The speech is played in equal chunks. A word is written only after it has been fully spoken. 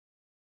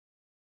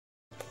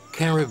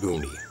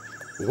Karibuni,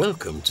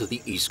 welcome to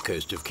the east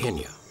coast of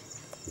Kenya.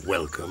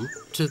 Welcome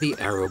to the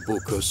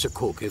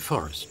Arabuko-Sokoke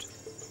Forest.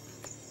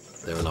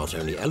 There are not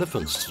only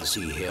elephants to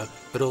see here,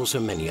 but also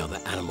many other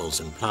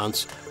animals and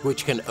plants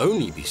which can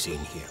only be seen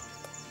here.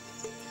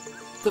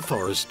 The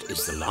forest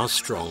is the last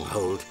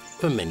stronghold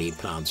for many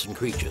plants and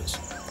creatures.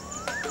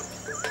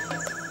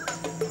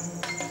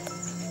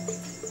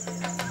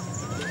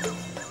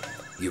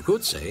 You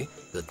could say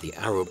that the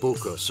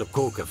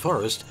Arabuko-Sokoke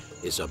Forest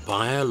is a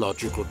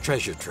biological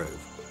treasure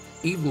trove,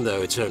 even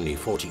though it's only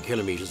 40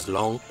 kilometers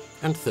long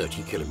and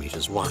 30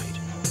 kilometers wide.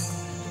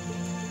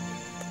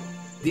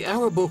 The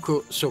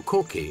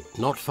Arabuko-Sokoke,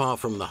 not far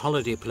from the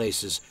holiday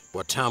places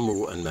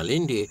Watamu and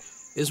Malindi,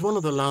 is one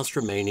of the last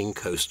remaining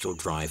coastal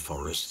dry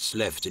forests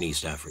left in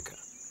East Africa.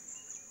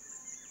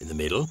 In the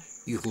middle,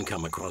 you can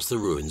come across the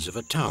ruins of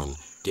a town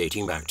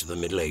dating back to the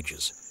Middle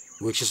Ages,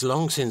 which has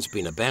long since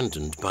been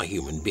abandoned by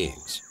human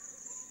beings.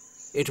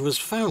 It was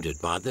founded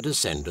by the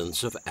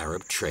descendants of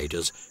Arab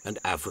traders and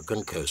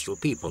African coastal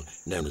people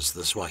known as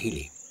the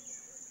Swahili.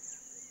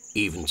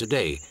 Even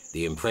today,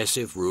 the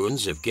impressive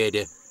ruins of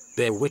Gede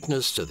bear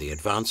witness to the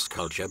advanced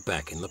culture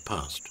back in the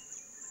past.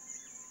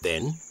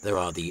 Then there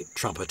are the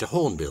trumpeter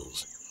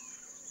hornbills.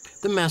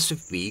 The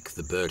massive beak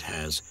the bird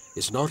has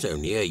is not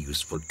only a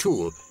useful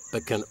tool,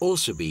 but can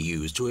also be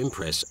used to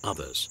impress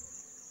others.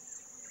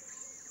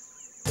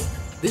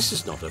 This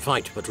is not a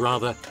fight, but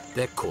rather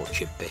their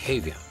courtship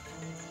behavior.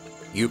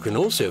 You can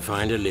also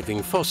find a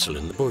living fossil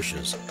in the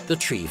bushes, the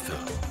tree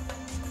fern.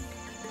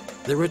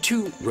 There are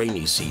 2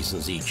 rainy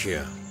seasons each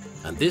year,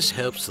 and this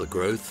helps the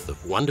growth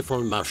of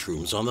wonderful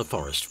mushrooms on the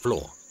forest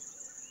floor.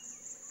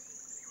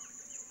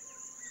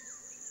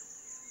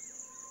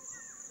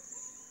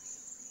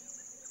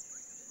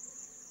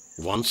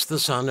 Once the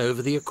sun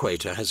over the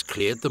equator has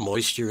cleared the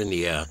moisture in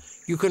the air,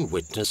 you can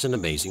witness an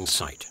amazing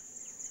sight.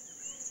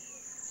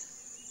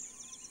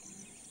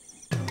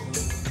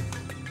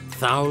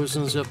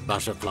 Thousands of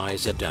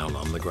butterflies are down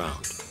on the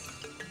ground.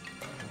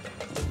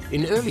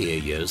 In earlier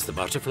years, the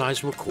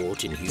butterflies were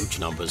caught in huge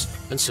numbers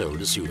and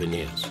sold as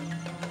souvenirs.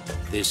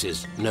 This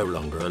is no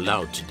longer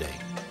allowed today.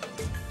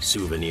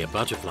 Souvenir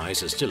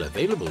butterflies are still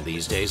available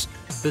these days,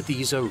 but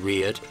these are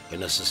reared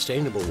in a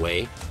sustainable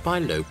way by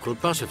local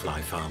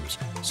butterfly farms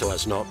so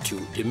as not to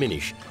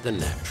diminish the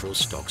natural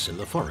stocks in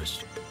the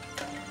forest.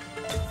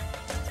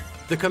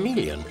 The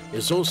chameleon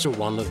is also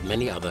one of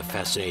many other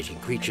fascinating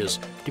creatures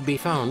to be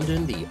found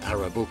in the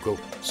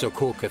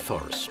Arabuko-Sokoke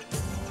Forest.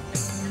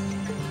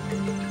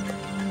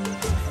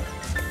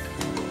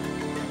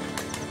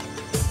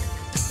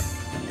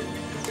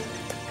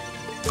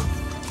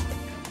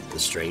 The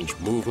strange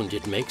movement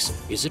it makes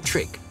is a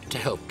trick to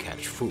help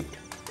catch food.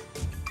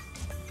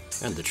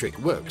 And the trick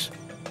works.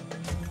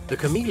 The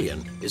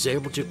chameleon is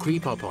able to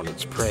creep up on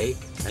its prey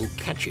and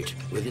catch it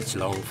with its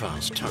long,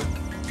 fast tongue.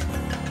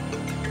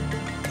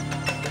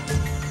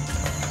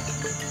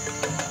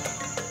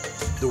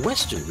 The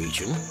western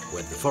region,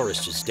 where the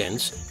forest is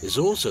dense, is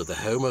also the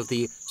home of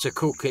the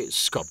Sokoke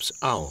scops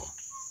owl.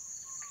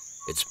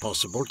 It's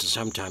possible to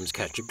sometimes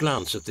catch a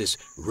glance of this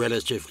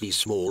relatively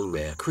small,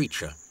 rare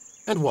creature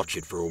and watch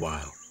it for a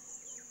while.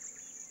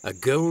 A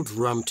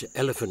gold-rumped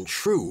elephant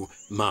shrew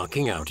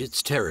marking out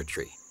its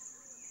territory.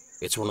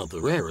 It's one of the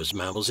rarest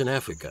mammals in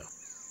Africa.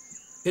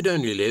 It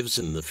only lives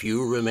in the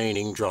few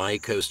remaining dry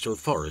coastal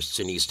forests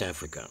in East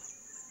Africa.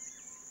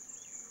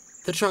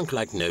 The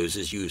trunk-like nose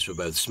is used for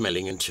both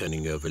smelling and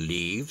turning over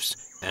leaves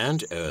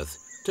and earth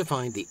to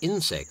find the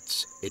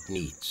insects it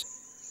needs.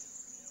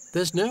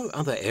 There's no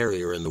other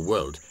area in the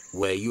world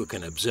where you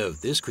can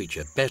observe this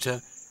creature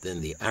better than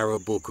the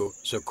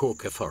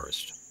Arabuko-Sokoke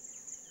Forest.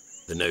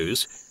 The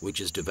nose, which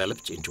is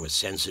developed into a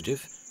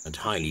sensitive and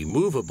highly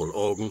movable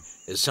organ,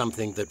 is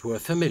something that we're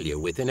familiar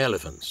with in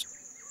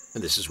elephants,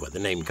 and this is where the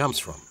name comes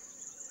from.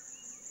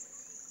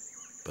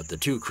 But the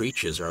 2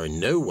 creatures are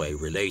in no way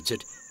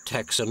related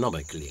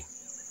taxonomically.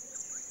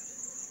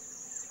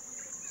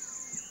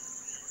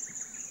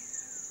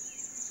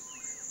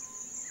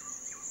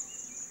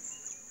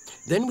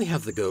 Then we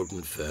have the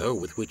golden fur,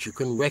 with which you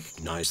can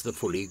recognize the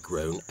fully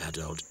grown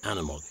adult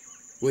animal,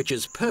 which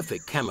is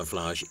perfect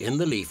camouflage in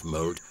the leaf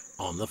mold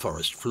on the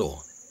forest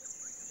floor.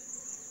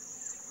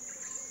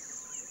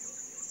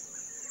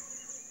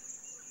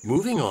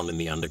 Moving on in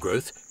the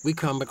undergrowth, we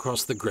come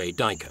across the grey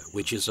Dykey,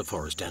 which is a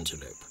forest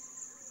antelope.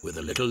 With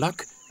a little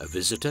luck, a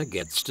visitor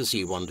gets to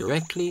see one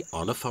directly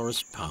on a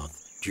forest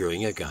path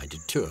during a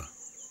guided tour.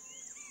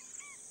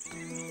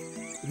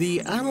 The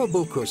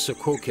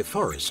Arabuko-Sokoke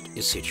Forest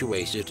is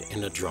situated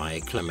in a dry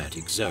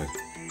climatic zone,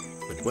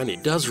 but when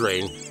it does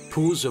rain,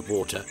 pools of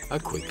water are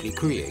quickly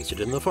created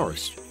in the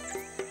forest.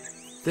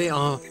 They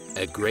are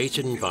a great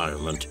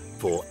environment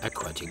for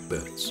aquatic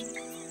birds.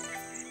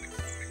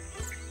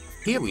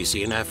 Here we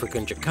see an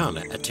African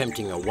jacana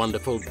attempting a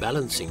wonderful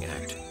balancing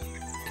act.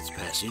 Its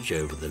passage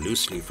over the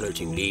loosely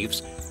floating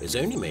leaves is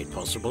only made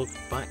possible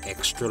by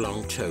extra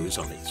long toes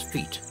on its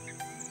feet.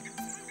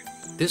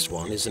 This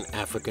one is an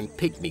African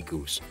Pygmy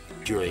goose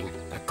during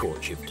a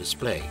courtship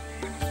display.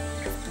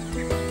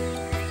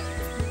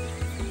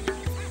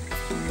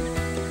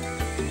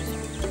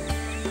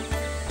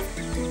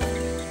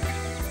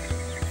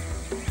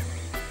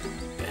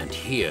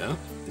 here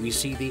we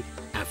see the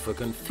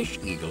African fish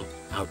eagle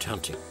out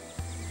hunting.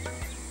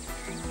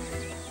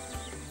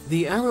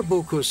 The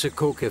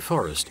Arabuko-Sokoke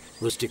Forest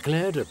was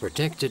declared a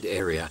protected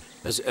area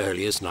as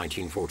early as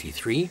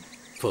 1943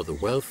 for the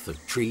wealth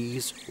of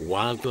trees,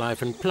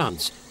 wildlife and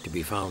plants to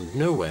be found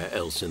nowhere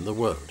else in the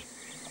world.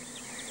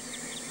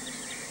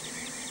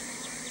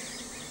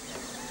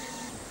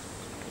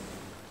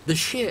 The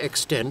sheer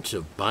extent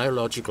of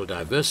biological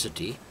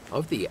diversity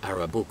of the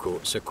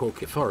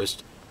Arabuko-Sokoke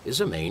Forest is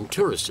a main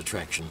tourist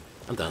attraction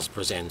and thus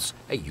presents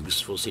a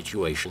useful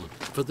situation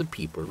for the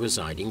people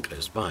residing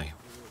close by.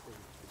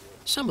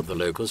 Some of the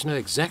locals know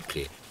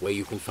exactly where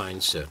you can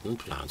find certain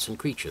plants and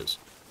creatures.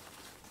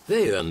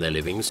 They earn their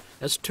livings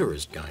as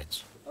tourist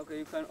guides.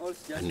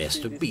 A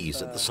nest of bees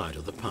at the side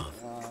of the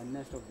path.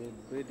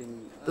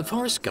 The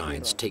forest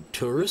guides take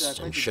tourists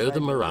and show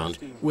them around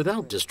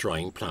without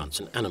destroying plants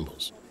and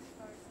animals.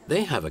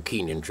 They have a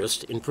keen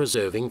interest in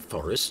preserving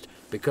forest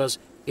because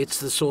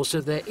it's the source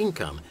of their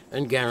income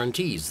and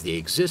guarantees the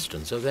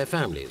existence of their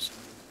families.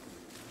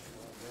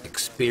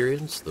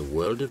 Experience the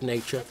world of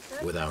nature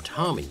without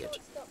harming it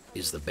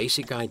is the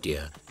basic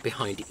idea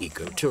behind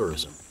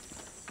ecotourism.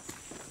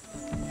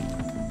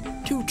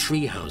 2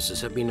 tree houses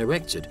have been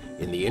erected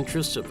in the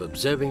interest of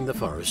observing the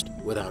forest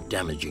without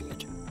damaging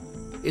it.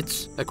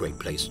 It's a great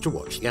place to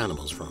watch the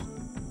animals from.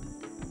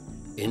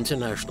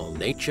 International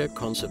nature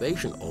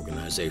conservation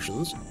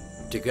organizations,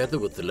 together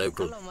with the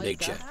local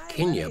Nature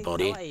Kenya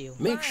body,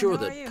 make sure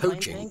that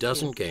poaching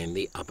doesn't gain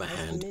the upper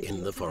hand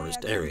in the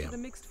forest area.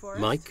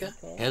 Micah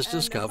has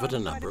discovered a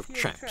number of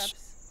traps.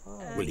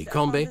 Willie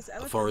Combe,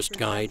 a forest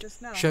guide,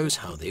 shows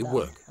how they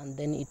work. And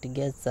then it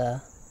gets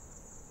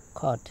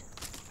caught.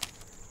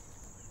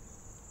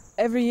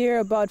 Every year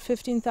about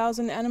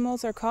 15,000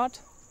 animals are caught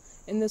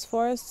in this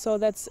forest, so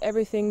that's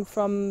everything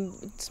from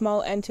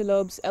small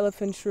antelopes,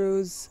 elephant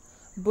shrews,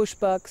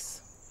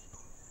 bushbucks,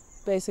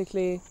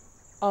 basically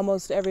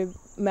almost every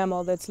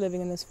mammal that's living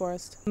in this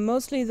forest.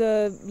 Mostly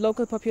the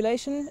local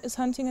population is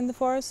hunting in the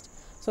forest,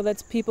 so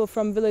that's people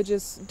from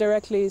villages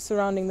directly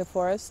surrounding the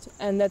forest,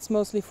 and that's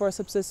mostly for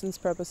subsistence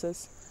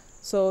purposes.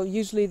 So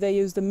usually they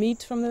use the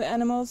meat from the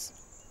animals,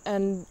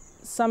 and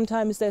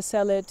sometimes they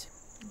sell it,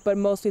 but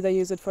mostly they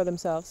use it for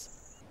themselves.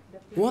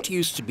 What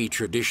used to be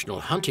traditional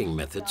hunting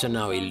methods are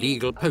now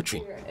illegal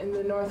poaching. In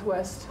the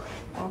northwest.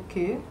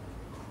 Okay.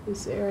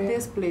 This area.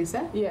 This place,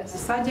 eh? Yes.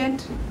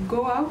 Sergeant,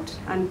 go out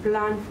and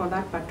plan for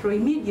that patrol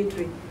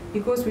immediately,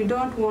 because we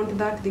don't want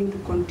that thing to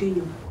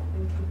continue.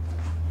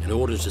 In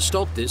order to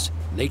stop this,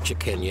 Nature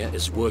Kenya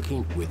is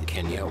working with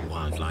Kenya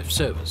Wildlife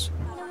Service.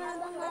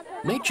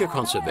 Nature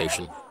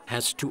conservation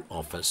has to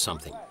offer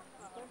something.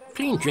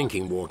 Clean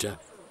drinking water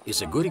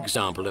is a good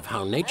example of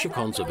how nature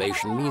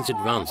conservation means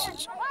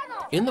advances.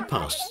 In the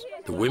past,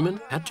 the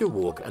women had to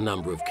walk a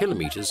number of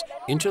kilometers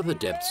into the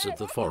depths of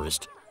the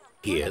forest.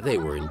 Here they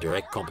were in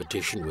direct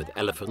competition with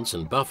elephants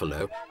and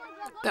buffalo.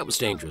 That was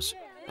dangerous,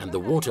 and the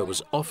water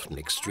was often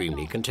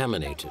extremely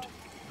contaminated.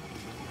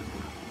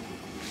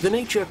 The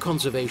nature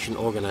conservation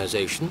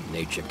organization,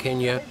 Nature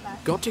Kenya,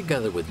 got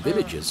together with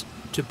villagers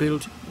to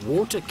build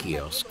water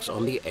kiosks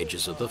on the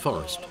edges of the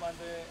forest.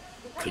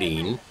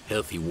 Clean,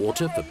 healthy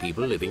water for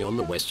people living on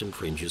the western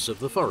fringes of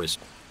the forest,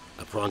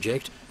 a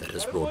project that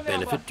has brought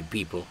benefit to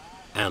people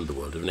and the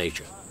world of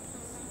nature.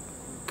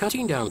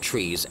 Cutting down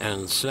trees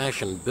and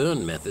slash and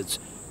burn methods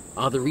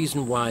are the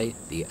reason why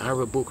the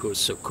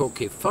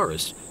Arabuko-Sokoke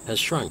Forest has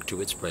shrunk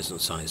to its present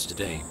size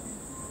today.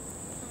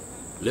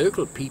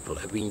 Local people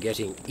have been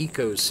getting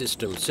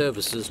ecosystem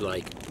services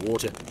like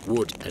water,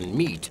 wood and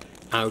meat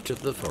out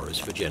of the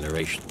forest for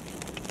generations.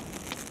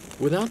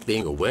 Without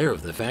being aware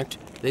of the fact,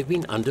 they've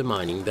been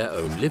undermining their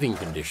own living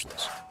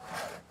conditions.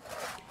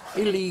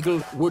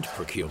 Illegal wood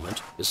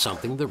procurement is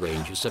something the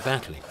rangers are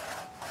battling,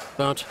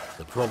 but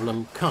the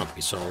problem can't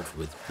be solved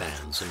with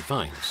bans and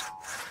fines.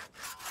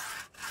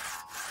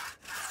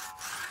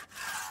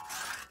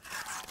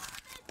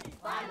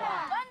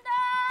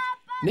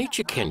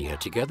 Nature Kenya,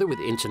 together with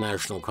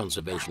international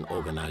conservation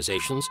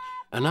organizations,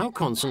 are now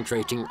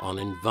concentrating on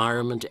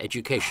environment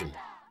education.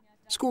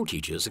 School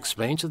teachers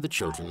explain to the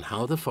children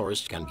how the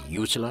forest can be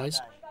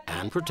utilized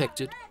and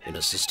protected in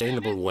a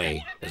sustainable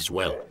way as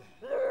well.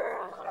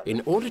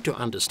 In order to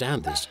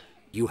understand this,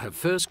 you have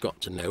first got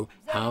to know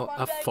how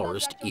a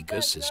forest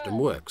ecosystem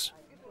works.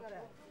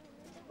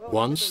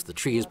 Once the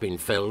tree has been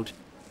felled,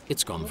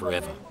 it's gone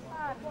forever.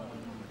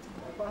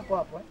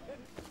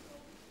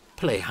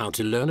 Play how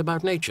to learn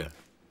about nature.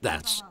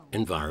 That's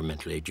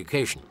environmental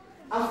education.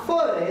 A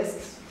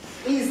forest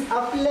is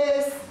a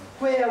place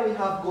where we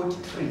have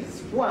got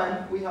trees.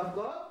 One, we have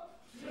got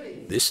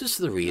trees. This is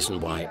the reason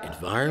why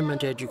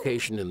environment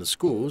education in the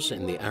schools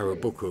in the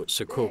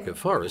Arabuko-Sokoke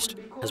Forest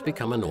has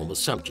become a normal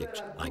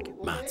subject, like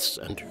maths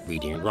and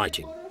reading and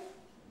writing.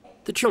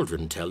 The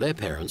children tell their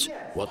parents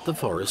what the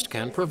forest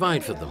can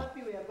provide for them.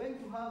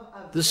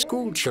 The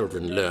school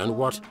children learn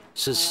what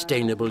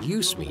sustainable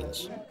use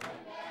means,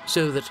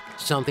 so that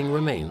something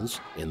remains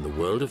in the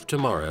world of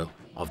tomorrow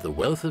of the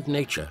wealth of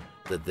nature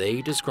that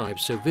they describe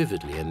so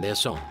vividly in their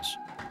songs.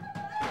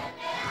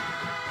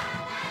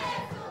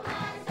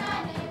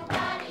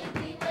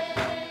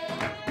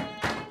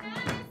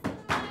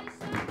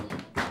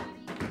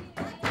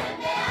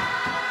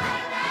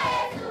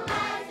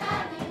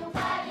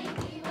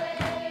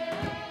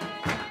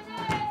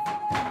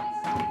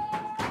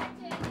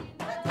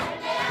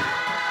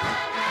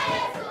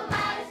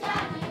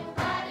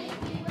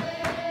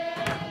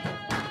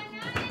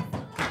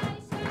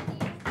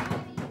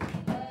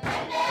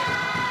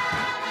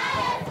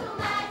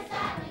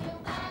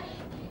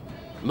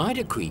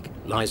 Mida Creek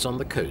lies on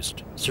the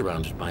coast,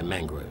 surrounded by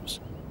mangroves,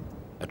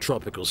 a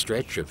tropical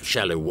stretch of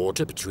shallow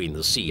water between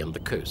the sea and the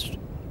coast.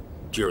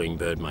 During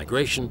bird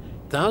migration,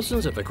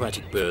 thousands of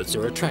aquatic birds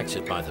are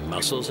attracted by the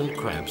mussels and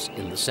crabs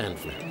in the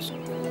sandflats.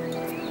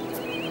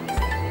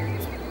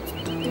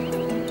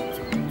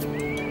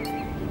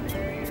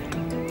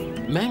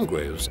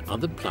 Mangroves are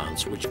the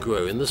plants which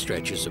grow in the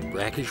stretches of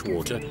brackish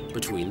water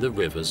between the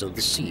rivers and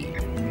the sea.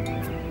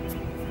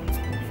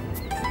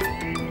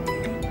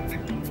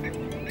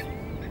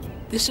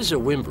 This is a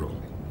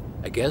whimbrel,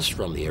 a guest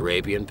from the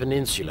Arabian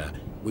Peninsula,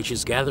 which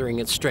is gathering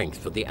its strength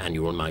for the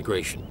annual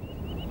migration.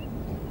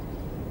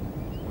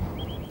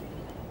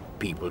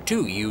 People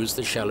too use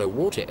the shallow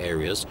water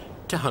areas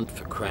to hunt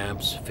for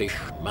crabs, fish,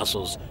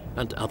 mussels,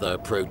 and other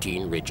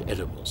protein-rich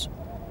edibles.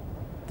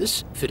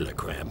 This fiddler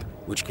crab,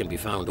 which can be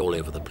found all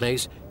over the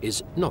place,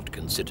 is not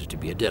considered to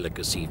be a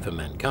delicacy for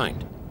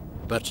mankind.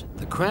 But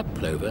the crab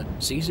plover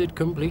sees it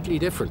completely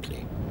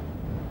differently.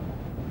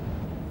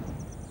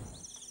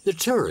 The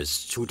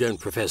tourists who don't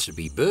profess to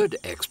be bird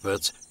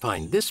experts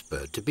find this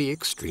bird to be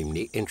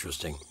extremely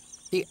interesting,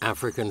 the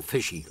African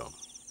fish eagle.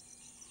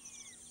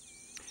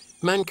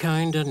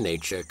 Mankind and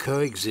nature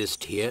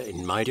coexist here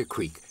in Mida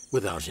Creek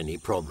without any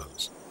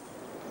problems.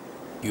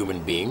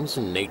 Human beings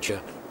and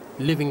nature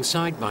living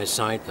side by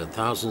side for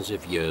thousands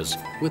of years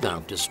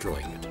without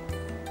destroying it.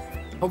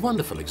 A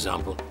wonderful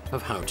example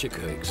of how to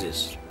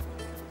coexist.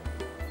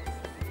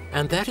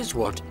 And that is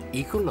what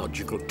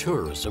ecological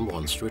tourism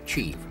wants to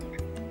achieve.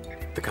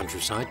 The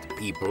countryside, the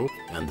people,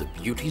 and the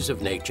beauties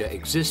of nature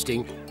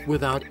existing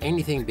without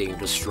anything being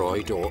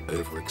destroyed or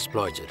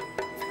overexploited.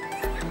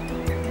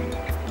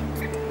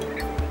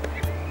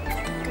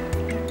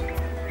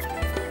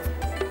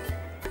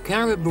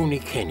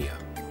 Karibuni, Kenya.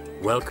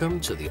 Welcome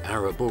to the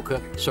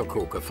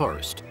Arabuko-Sokoke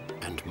Forest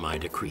and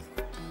Mida Creek.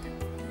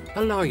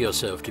 Allow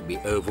yourself to be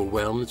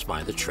overwhelmed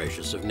by the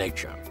treasures of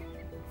nature.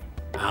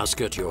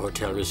 Ask at your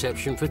hotel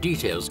reception for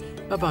details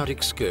about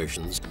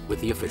excursions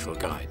with the official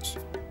guides.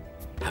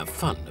 Have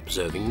fun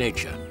observing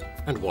nature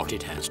and what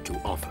it has to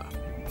offer.